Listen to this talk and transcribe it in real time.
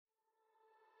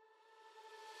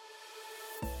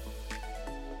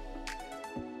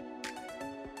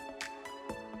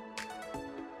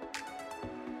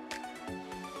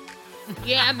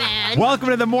Yeah, man. Welcome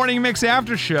to the Morning Mix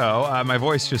After Show. My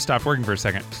voice just stopped working for a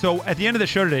second. So at the end of the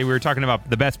show today, we were talking about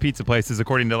the best pizza places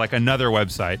according to like another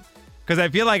website. Because I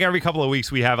feel like every couple of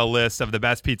weeks we have a list of the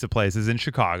best pizza places in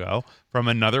Chicago from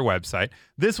another website.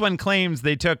 This one claims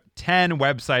they took 10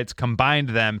 websites, combined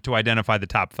them to identify the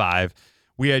top 5.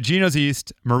 We had Gino's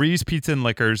East, Marie's Pizza and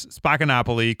Liquors,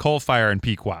 Spaccanapoli, Coal Fire, and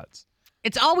Pequod's.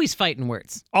 It's always fighting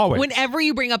words. Always. Whenever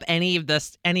you bring up any of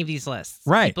these lists,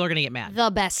 Right. people are going to get mad.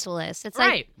 The best list. It's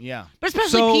Right. Yeah. But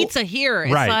especially So- pizza here.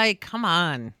 It's Right. like, come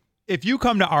on. If you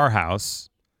come to our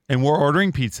house and we're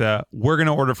ordering pizza, we're going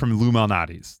to order from Lou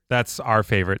Malnati's. That's our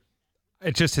favorite.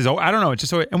 It's just his, I don't know. It's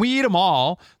just so, and we eat them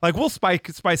all. Like we'll spice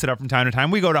it up from time to time.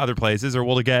 We go to other places or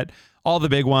we'll get all the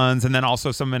big ones. And then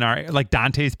also some in our, like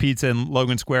Dante's Pizza in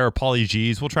Logan Square or Pauly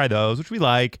G's. We'll try those, which we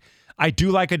like. I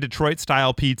do like a Detroit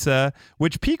style pizza,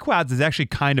 which Pequod's is actually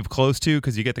kind of close to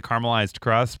because you get the caramelized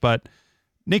crust. But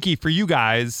Nikki, for you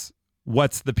guys,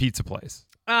 what's the pizza place?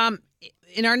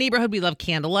 In our neighborhood, we love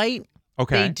Candlelight.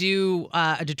 Okay. They do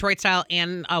a Detroit style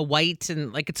and a white,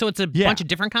 and like so it's a bunch of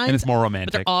different kinds. And it's more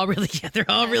romantic. But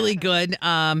they're all really good.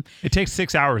 It takes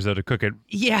 6 hours though to cook it.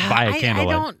 Yeah, by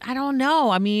candlelight. I don't know.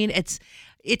 I mean, it's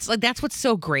like that's what's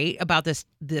so great about this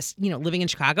living in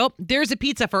Chicago. There's a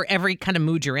pizza for every kind of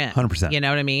mood you're in. 100%. You know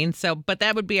what I mean? So, but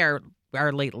that would be our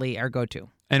go-to.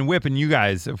 And Whip and you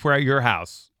guys, if we're at your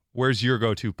house, where's your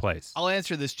go-to place? I'll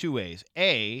answer this 2 ways.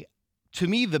 A, to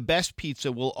me, the best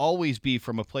pizza will always be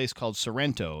from a place called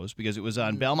Sorrento's because it was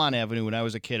on Belmont Avenue when I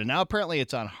was a kid, and now apparently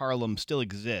it's on Harlem, still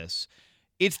exists.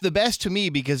 It's the best to me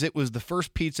because it was the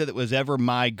first pizza that was ever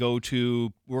my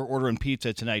go-to, we're ordering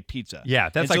pizza tonight pizza. Yeah,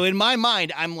 that's and so in my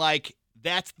mind, I'm like,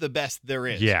 that's the best there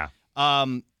is. Yeah.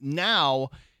 Now,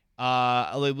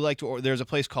 I would like to order, there's a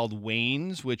place called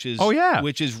Wayne's, which is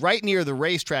which is right near the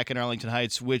racetrack in Arlington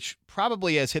Heights, which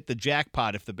probably has hit the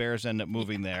jackpot if the Bears end up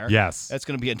moving there. Yes. That's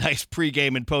going to be a nice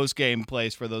pregame and postgame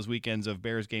place for those weekends of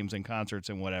Bears games and concerts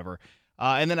and whatever.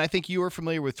 And then I think you were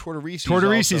familiar with Tortorici's.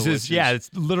 Tortorici's also, is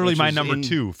it's literally my number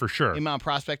 2 for sure. In Mount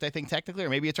Prospect, I think technically, or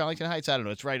maybe it's Arlington Heights. I don't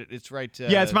know. It's right.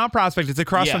 Yeah, it's Mount Prospect. It's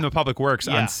across from the Public Works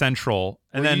on Central,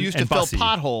 and where then you used to fill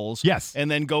potholes. Yes,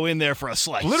 and then go in there for a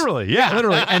slice. Literally,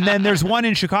 literally. And then there's one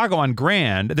in Chicago on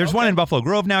Grand. There's one in Buffalo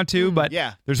Grove now too, but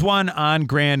there's one on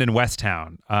Grand in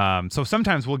Westtown. So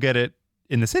sometimes we'll get it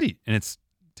in the city, and it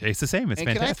tastes the same. It's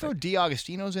fantastic. Can I throw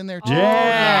D'Agostino's in there too?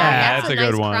 Yeah, that's a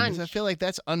good nice one. crunch. I feel like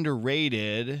that's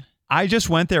underrated. I just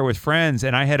went there with friends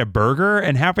and I had a burger,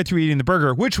 and halfway through eating the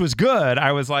burger, which was good,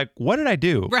 I was like, what did I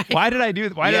do? Right. Why did I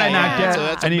not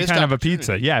get any kind of a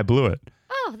pizza? Yeah, I blew it.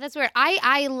 Oh, that's weird.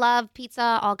 I love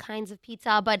pizza, all kinds of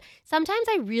pizza, but sometimes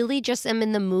I really just am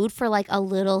in the mood for like a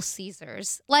Little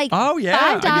Caesars. Like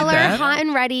 $5 hot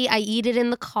and ready. I eat it in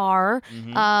the car.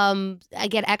 I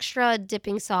get extra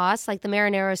dipping sauce. Like the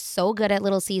marinara is so good at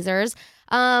Little Caesars.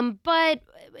 But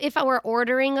if I were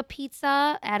ordering a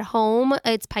pizza at home,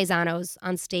 it's Paisano's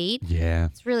on State. Yeah.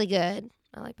 It's really good.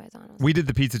 I like Paisano's. We did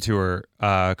the pizza tour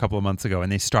a couple of months ago,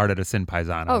 and they started us in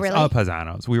Paisano's. Oh, really?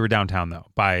 Paisano's. We were downtown, though,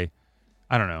 by,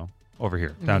 I don't know, over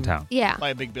here, downtown. Yeah. By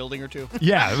a big building or two?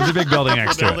 Yeah, it was a big building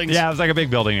next to it. Buildings. Yeah, it was like a big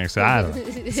building next to it. I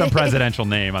don't know. Some presidential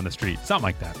name on the street. Something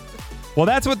like that. Well,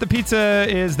 that's what the pizza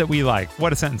is that we like.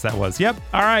 What a sentence that was. Yep.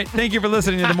 All right. Thank you for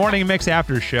listening to the Morning Mix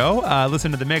After Show.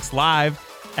 Listen to the Mix live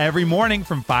every morning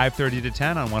from 5:30 to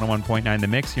 10 on 101.9 The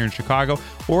Mix here in Chicago,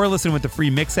 or listen with the free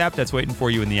Mix app that's waiting for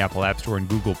you in the Apple App Store and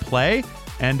Google Play.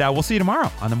 And we'll see you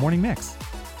tomorrow on the Morning Mix.